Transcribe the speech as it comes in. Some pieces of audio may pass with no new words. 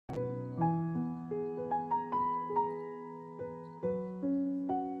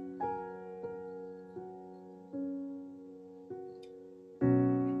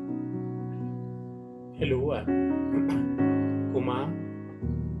Hello, I'm Kumar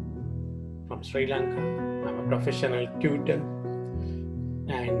from Sri Lanka. I'm a professional tutor,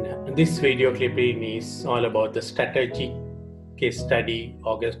 and this video clipping is all about the strategic case study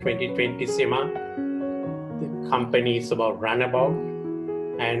August 2020 Cima. The company is about Runabout,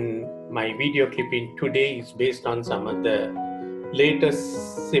 and my video clipping today is based on some of the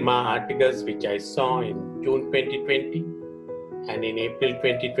latest Cima articles which I saw in June 2020 and in April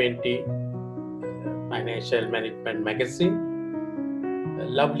 2020. Financial Management magazine.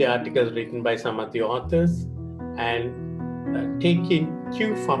 Lovely articles written by some of the authors, and taking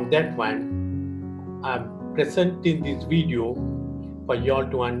cue from that one, I'm presenting this video for you all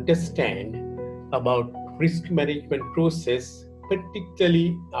to understand about risk management process,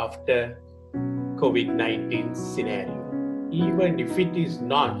 particularly after COVID-19 scenario. Even if it is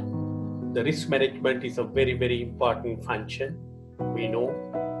not, the risk management is a very, very important function. We know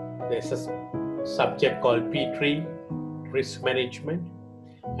there's a subject called P3, risk management,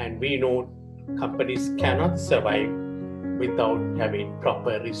 and we know companies cannot survive without having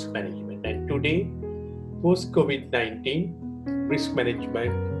proper risk management. And today, post COVID-19, risk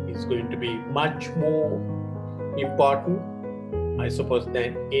management is going to be much more important, I suppose,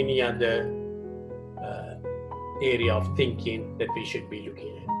 than any other area of thinking that we should be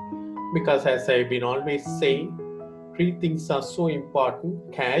looking at. Because as I've been always saying, three things are so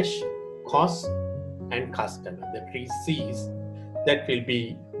important: cash, cost, and customer. The three C's that will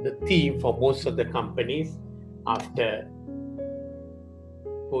be the theme for most of the companies after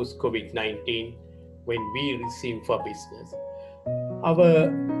post COVID-19 when we resume for business. Our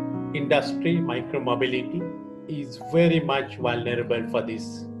industry, micromobility, is very much vulnerable for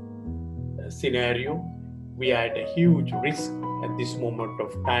this scenario. We are at a huge risk at this moment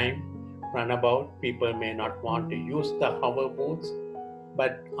of time. Runabout, people may not want to use the hoverboards.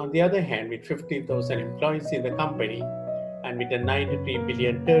 But on the other hand, with 15,000 employees in the company and with a 93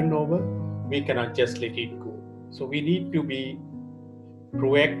 billion turnover, we cannot just let it go. So we need to be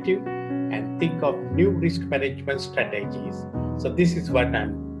proactive and think of new risk management strategies. So this is what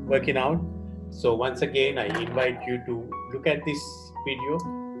I'm working out. So once again, I invite you to look at this video.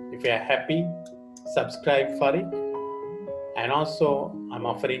 If you are happy, subscribe for it. And also, I'm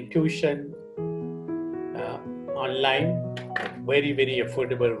offering tuition online at very, very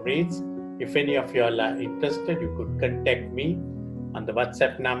affordable rates. If any of you are interested, you could contact me on the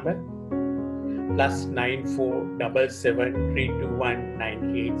WhatsApp number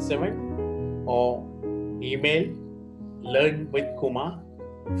 +9477321987 or email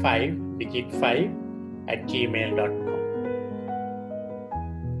learnwithkumar5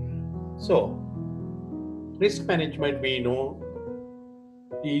 So, risk management, we know,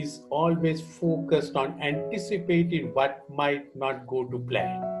 is always focused on anticipating what might not go to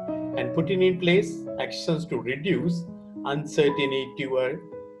plan and putting in place actions to reduce uncertainty to a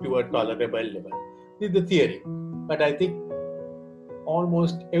tolerable level. This is the theory. But I think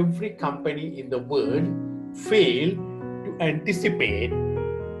almost every company in the world failed to anticipate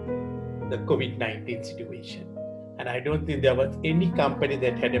the COVID-19 situation. And I don't think there was any company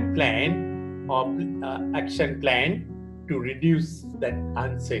that had a plan or action plan to reduce that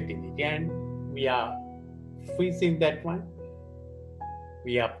uncertainty, and we are facing that one.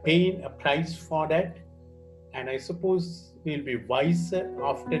 We are paying a price for that, and I suppose we'll be wiser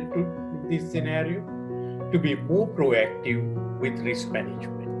after this scenario to be more proactive with risk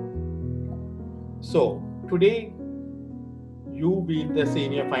management. So today, you being the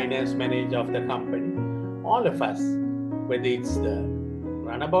senior finance manager of the company, all of us, whether it's the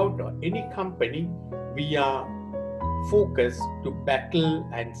Runabout or any company, we are focused to battle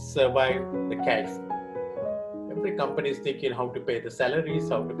and survive the cash flow. Every company is thinking how to pay the salaries,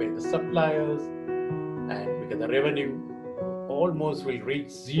 how to pay the suppliers, and because the revenue almost will reach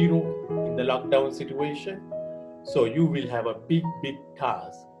zero in the lockdown situation. So you will have a big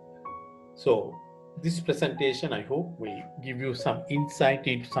task. So this presentation, I hope, will give you some insight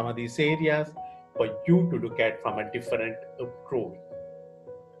into some of these areas for you to look at from a different approach.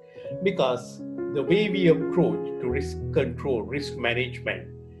 Because the way we approach to risk control, risk management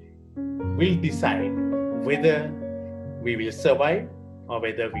will decide whether we will survive or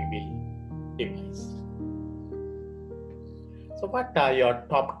whether we will demise. So what are your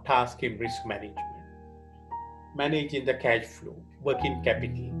top tasks in risk management? Managing the cash flow, working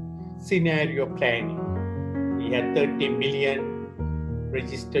capital, scenario planning. We had 30 million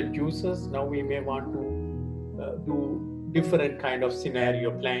registered users. Now we may want to do different kind of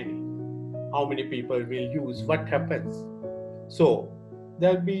scenario planning. How many people will use, what happens. So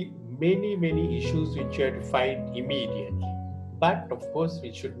there will be many issues which you have to fight immediately. But of course,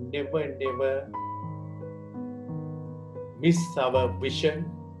 we should never miss our vision,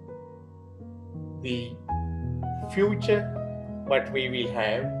 the future, what we will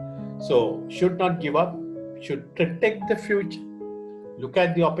have. So should not give up, should protect the future. Look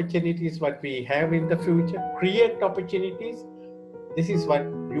at the opportunities what we have in the future, create opportunities. This is what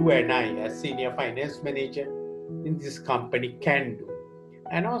you and I as senior finance manager in this company can do.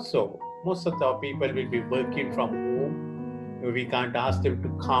 And also, most of the people will be working from home. We can't ask them to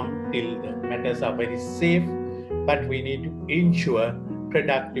come till the matters are very safe, but we need to ensure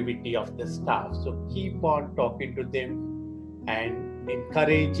productivity of the staff. So keep on talking to them and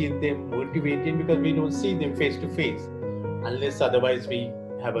encouraging them, motivating, because we don't see them face to face. Unless otherwise we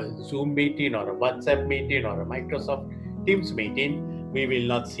have a Zoom meeting or a WhatsApp meeting or a Microsoft Teams meeting, we will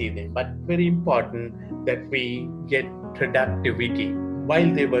not see them. But very important that we get productivity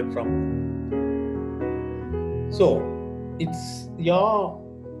while they work from home. So it's your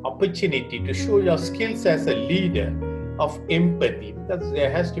opportunity to show your skills as a leader of empathy, because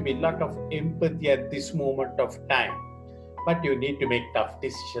there has to be a lot of empathy at this moment of time, but you need to make tough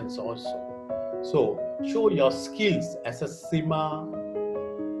decisions also. So show your skills as a Cima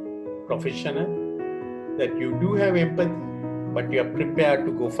professional, that you do have empathy, but you are prepared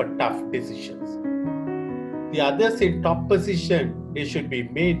to go for tough decisions. The others in top position, they should be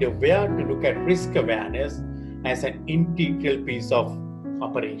made aware to look at risk awareness as an integral piece of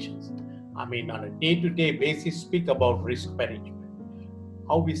operations. I mean, on a day-to-day basis, speak about risk management.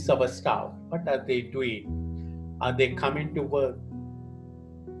 How is our staff? What are they doing? Are they coming to work?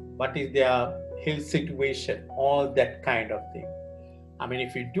 What is their health situation? All that kind of thing. I mean,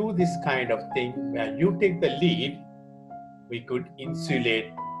 if you do this kind of thing where you take the lead, we could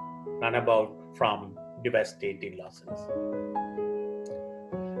insulate runabout from devastating losses.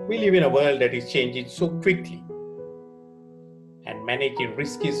 We live in a world that is changing so quickly, and managing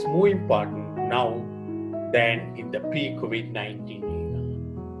risk is more important now than in the pre-COVID-19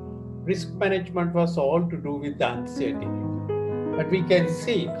 era. Risk management was all to do with the uncertainty, but we can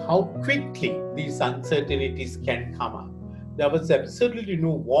see how quickly these uncertainties can come up. There was absolutely no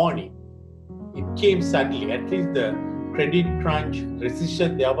warning. It came suddenly. At least the credit crunch,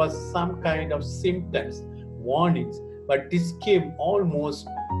 recession, there was some kind of symptoms, warnings, but this came almost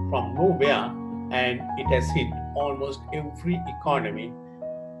from nowhere, and it has hit almost every economy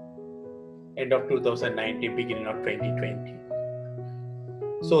end of 2019, beginning of 2020.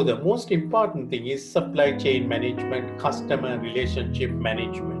 So the most important thing is supply chain management, customer relationship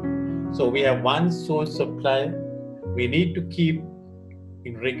management. So we have one sole supplier. We need to keep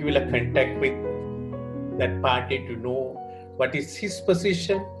in regular contact with that party to know what is his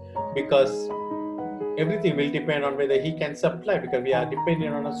position, because everything will depend on whether he can supply, because we are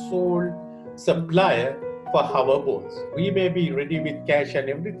dependent on a sole supplier for our boats. We may be ready with cash and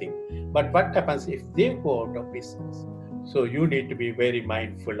everything, but what happens if they go out of business? So you need to be very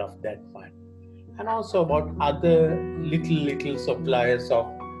mindful of that one. And also about other little suppliers of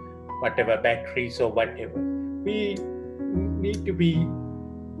whatever batteries or whatever. We need to be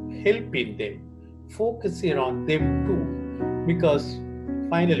helping them, focusing on them too, because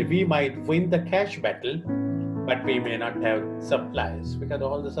finally we might win the cash battle, but we may not have suppliers, because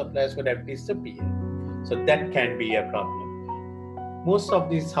all the suppliers would have disappeared. So that can be a problem. Most of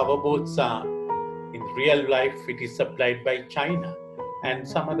these hoverboats are, in real life, it is supplied by China, and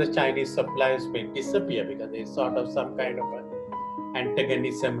some of the Chinese suppliers may disappear because there's sort of some kind of an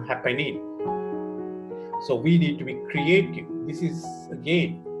antagonism happening. So we need to be creative. This is,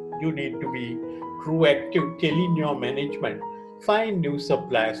 again, you need to be proactive, telling your management, find new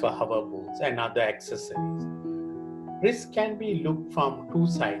suppliers for hoverboats and other accessories. Risk can be looked from two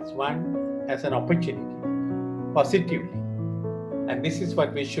sides. One, as an opportunity, positively. And this is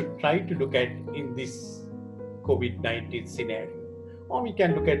what we should try to look at in this COVID-19 scenario. Or we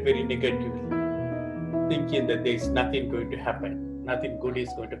can look at very negatively, thinking that there is nothing going to happen, nothing good is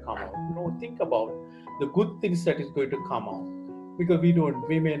going to come out. No, think about the good things that is going to come out. Because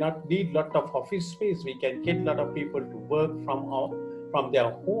we may not need lot of office space. We can get a lot of people to work from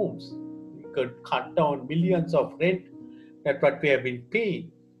their homes. We could cut down millions of rent that what we have been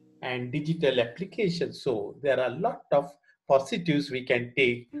paying, and digital applications. So there are a lot of positives we can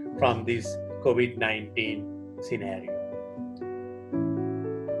take from this COVID-19 scenario.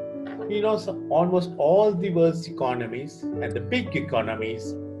 So almost all the world's economies and the big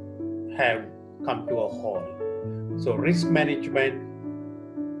economies have come to a halt. So risk management,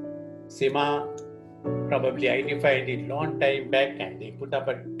 Cima probably identified it long time back, and they put up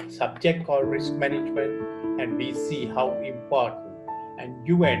a subject called risk management, and we see how important. And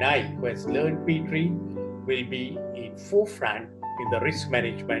you and I, who has learned P3, will be in forefront in the risk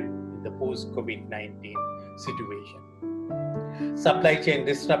management in the post-COVID-19 situation. Supply chain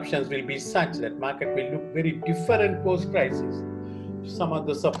disruptions will be such that market will look very different post-crisis. Some of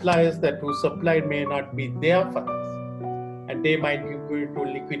the suppliers that who supplied may not be there for us, and they might be going to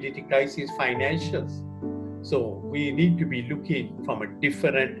liquidity crisis, financials. So we need to be looking from a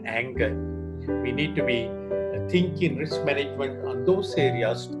different angle. We need to be thinking risk management on those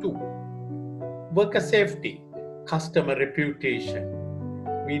areas too. Worker safety, customer reputation.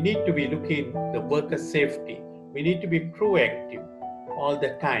 We need to be looking the worker safety. We need to be proactive all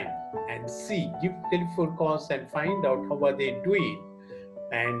the time and see, give telephone calls and find out how are they doing.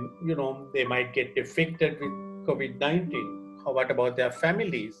 And they might get affected with COVID-19. What about their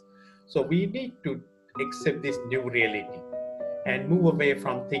families? So we need to accept this new reality and move away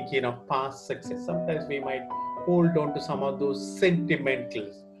from thinking of past success. Sometimes we might hold on to some of those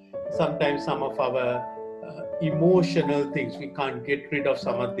sentimentals. Sometimes some of our emotional things, we can't get rid of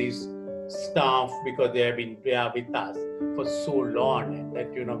some of these stuff because they are with us for so long, and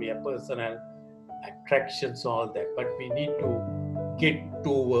that we have personal attractions, all that. But we need to get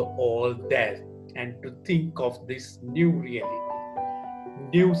over all that and to think of this new reality,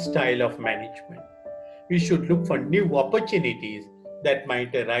 new style of management. We should look for new opportunities that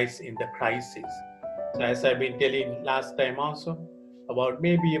might arise in the crisis. So as I've been telling last time also, about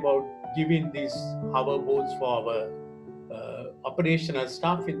giving these hoverboards for our operational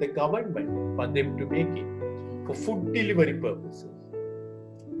staff in the government, for them to make it for food delivery purposes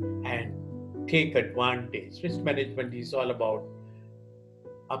and take advantage. Risk management is all about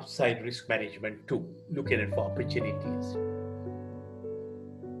upside risk management too, looking at for opportunities.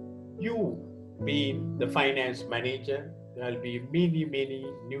 You being the finance manager, there will be many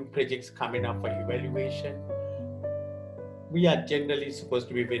new projects coming up for evaluation. We are generally supposed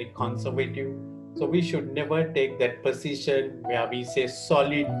to be very conservative, so we should never take that position where we say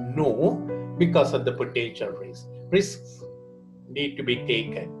solid no because of the potential risk. Risks need to be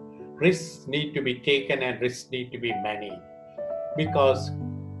taken. Risks need to be taken and risks need to be managed, because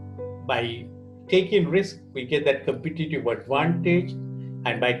by taking risk we get that competitive advantage,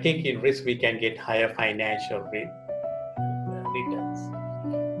 and by taking risk we can get higher financial returns.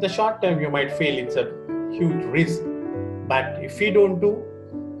 In the short term you might feel it's a huge risk, but if you don't do,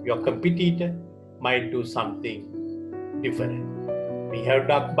 your competitor might do something different. We have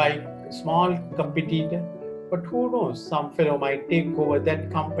talked by a small competitor, but who knows, some fellow might take over that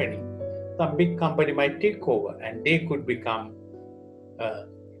company. Some big company might take over and they could become a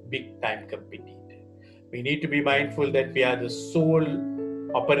big time competitor. We need to be mindful that we are the sole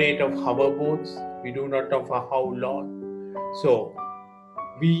operator of hoverboards. We do not know for how long. So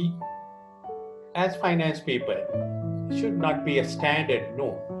we as finance people should not be a standard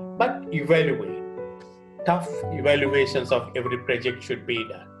no, but evaluate. Tough evaluations of every project should be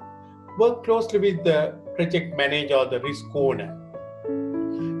done. Work closely with the project manager or the risk owner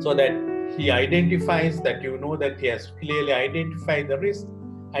so that he identifies that that he has clearly identified the risk,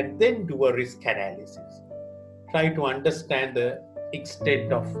 and then do a risk analysis. Try to understand the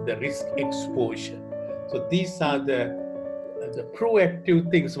extent of the risk exposure. So these are the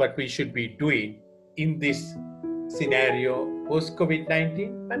proactive things what we should be doing in this scenario post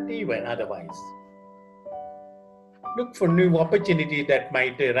COVID-19, but even otherwise. Look for new opportunities that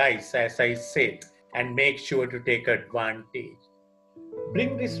might arise, as I said, and make sure to take advantage.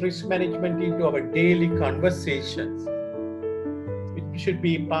 Bring this risk management into our daily conversations. It should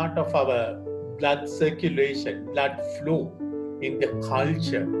be part of our blood circulation, blood flow in the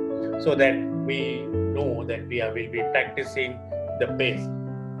culture, so that we know that will be practicing the best.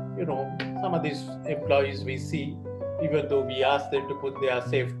 Some of these employees we see, even though we ask them to put their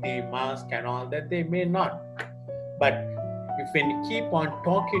safety mask and all that, they may not. But if we keep on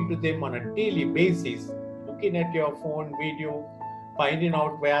talking to them on a daily basis, looking at your phone video, finding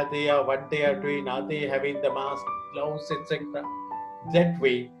out where they are, what they are doing, are they having the mask, gloves, etc. That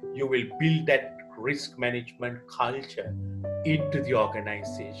way you will build that risk management culture into the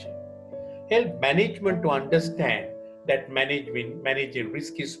organization. Help management to understand that managing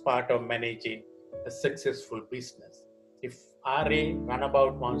risk is part of managing a successful business. If RA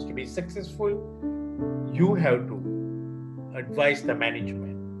runabout wants to be successful, you have to advise the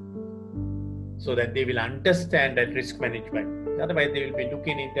management so that they will understand that risk management. Otherwise, they will be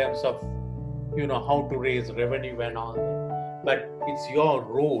looking in terms of how to raise revenue and all that. But it's your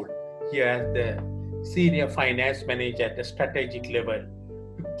role here as the senior finance manager at the strategic level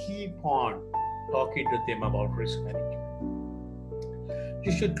to keep on talking to them about risk management.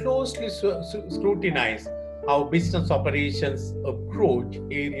 You should closely scrutinize how business operations approach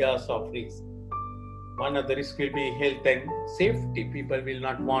areas of risk. One of the risks will be health and safety. People will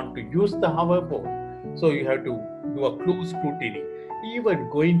not want to use the hoverboard. So you have to do a close scrutiny, even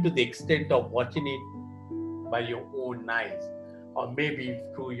going to the extent of watching it by your own eyes, or maybe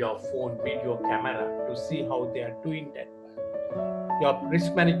through your phone video camera to see how they are doing that. Your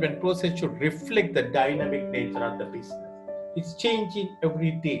risk management process should reflect the dynamic nature of the business. It's changing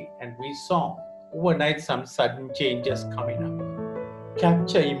every day, and we saw overnight some sudden changes coming up.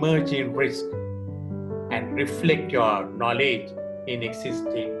 Capture emerging risk and reflect your knowledge in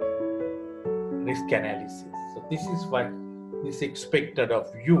existing risk analysis. So this is what is expected of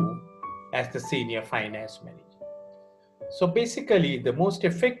you as the senior finance manager. So basically, the most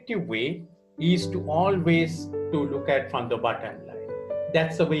effective way is to always to look at from the bottom line.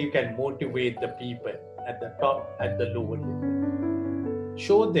 That's the way you can motivate the people at the top, at the lower level.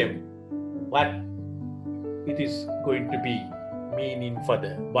 Show them what it is going to be meaning for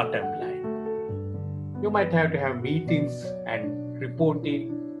the bottom line. You might have to have meetings and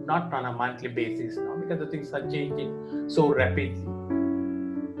reporting, not on a monthly basis now, because the things are changing so rapidly.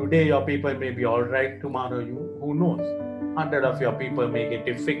 Today your people may be all right, tomorrow who knows? 100 of your people may get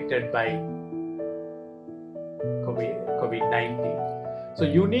affected by COVID-19. So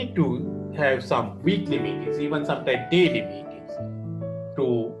you need to have some weekly meetings, even sometimes daily meetings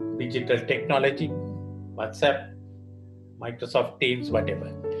through digital technology, WhatsApp, Microsoft Teams,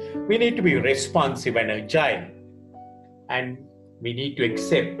 whatever. We need to be responsive and agile, and we need to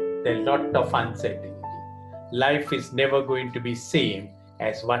accept a lot of uncertainty. Life is never going to be same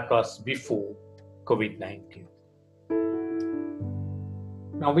as what was before COVID-19.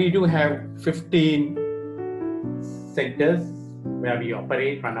 Now we do have 15 centers where we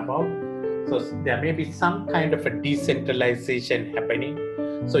operate, run about. So there may be some kind of a decentralization happening.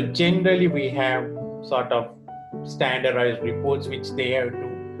 So generally we have sort of standardized reports which they have to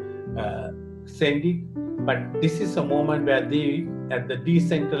send it. But this is a moment where they, at the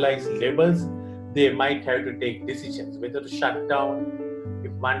decentralized levels, they might have to take decisions whether to shut down.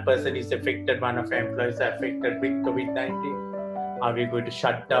 If one person is affected, one of our employees are affected with COVID-19, are we going to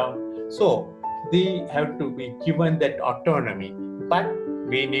shut down? So they have to be given that autonomy, but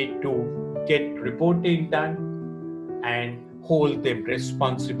we need to get reporting done and hold them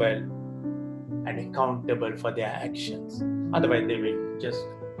responsible and accountable for their actions. Otherwise, they will just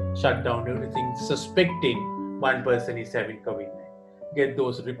shut down everything, suspecting one person is having COVID-19. Get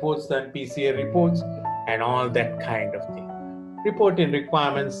those reports done, PCR reports, and all that kind of thing. Reporting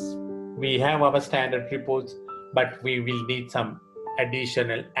requirements, we have our standard reports, but we will need some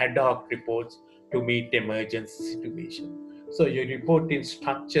additional ad hoc reports to meet emergency situation. So your reporting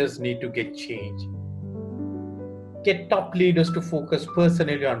structures need to get changed. Get top leaders to focus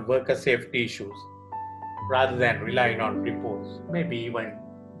personally on worker safety issues rather than relying on reports, maybe even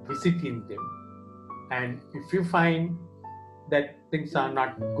visiting them. And if you find that things are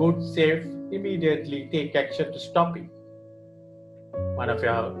not good, safe, immediately take action to stop it. One of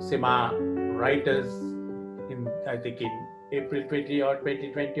your Cima writers, I think in April 20 or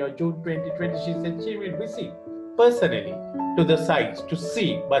 2020 or June 2020, she said she will visit personally to the sites to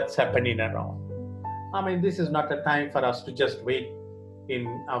see what's happening around. I mean, this is not a time for us to just wait in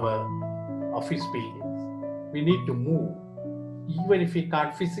our office buildings. We need to move. Even if we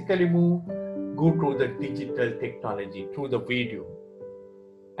can't physically move, go through the digital technology, through the video.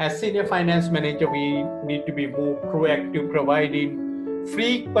 As senior finance manager, we need to be more proactive, providing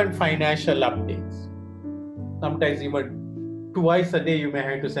frequent financial updates. Sometimes even twice a day, you may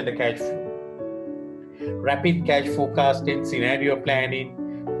have to send a cash flow. Rapid cash forecasting, scenario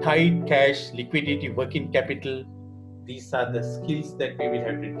planning, tight cash, liquidity, working capital. These are the skills that we will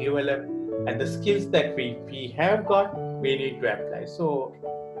have to develop, and the skills that we have got, we need to apply. So,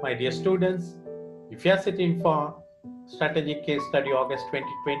 my dear students, if you are sitting for strategic case study August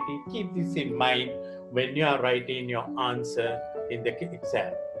 2020, keep this in mind when you are writing your answer in the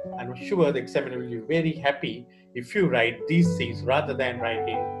exam. I'm sure the examiner will be very happy if you write these things rather than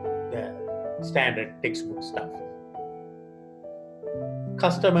writing the standard textbook stuff.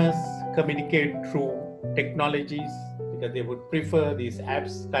 Customers communicate through technologies because they would prefer these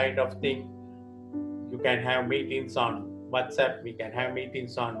apps kind of thing. You can have meetings on WhatsApp, we can have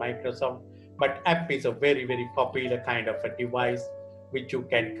meetings on Microsoft, but app is a very, very popular kind of a device which you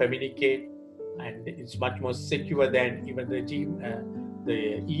can communicate, and it's much more secure than even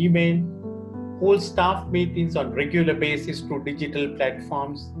the email. Whole staff meetings on regular basis through digital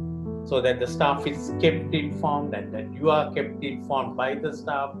platforms so that the staff is kept informed and that you are kept informed by the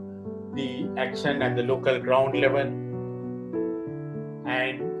staff, the action at the local ground level.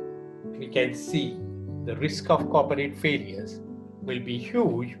 And we can see the risk of corporate failures will be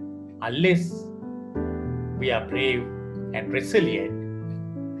huge unless we are brave and resilient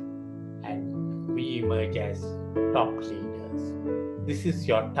and we emerge as top leaders. This is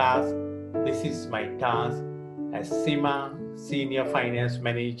your task. This is my task as Cima senior finance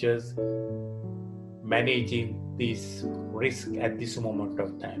managers managing this risk at this moment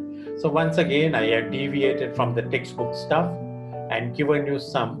of time. So once again, I have deviated from the textbook stuff and given you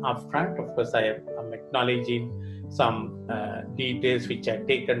some upfront. Of course, am acknowledging some details which are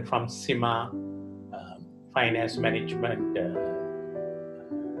taken from Cima finance management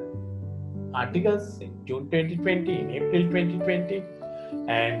articles in June 2020, in April 2020,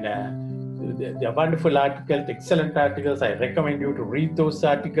 and the wonderful articles, excellent articles. I recommend you to read those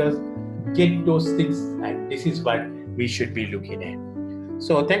articles, get those things, and this is what we should be looking at.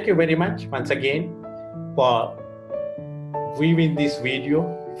 So thank you very much once again for viewing this video.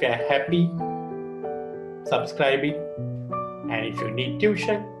 If you are happy, subscribe it, and if you need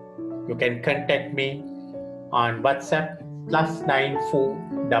tuition, you can contact me on WhatsApp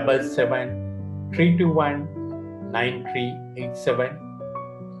 +9477 321 9387,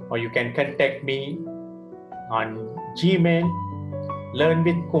 or you can contact me on Gmail,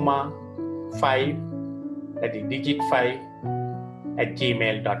 learnwithkumar5, that is digit 5, at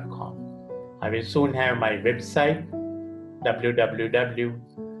gmail.com. I will soon have my website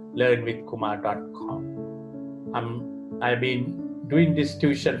www.learnwithkumar.com. I've been doing this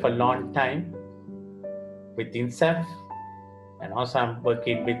tuition for a long time with INSAF, and also I'm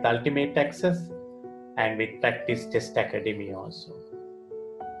working with Ultimate Access and with Practice Test Academy also.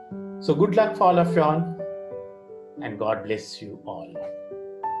 So good luck for all of you all, and God bless you all.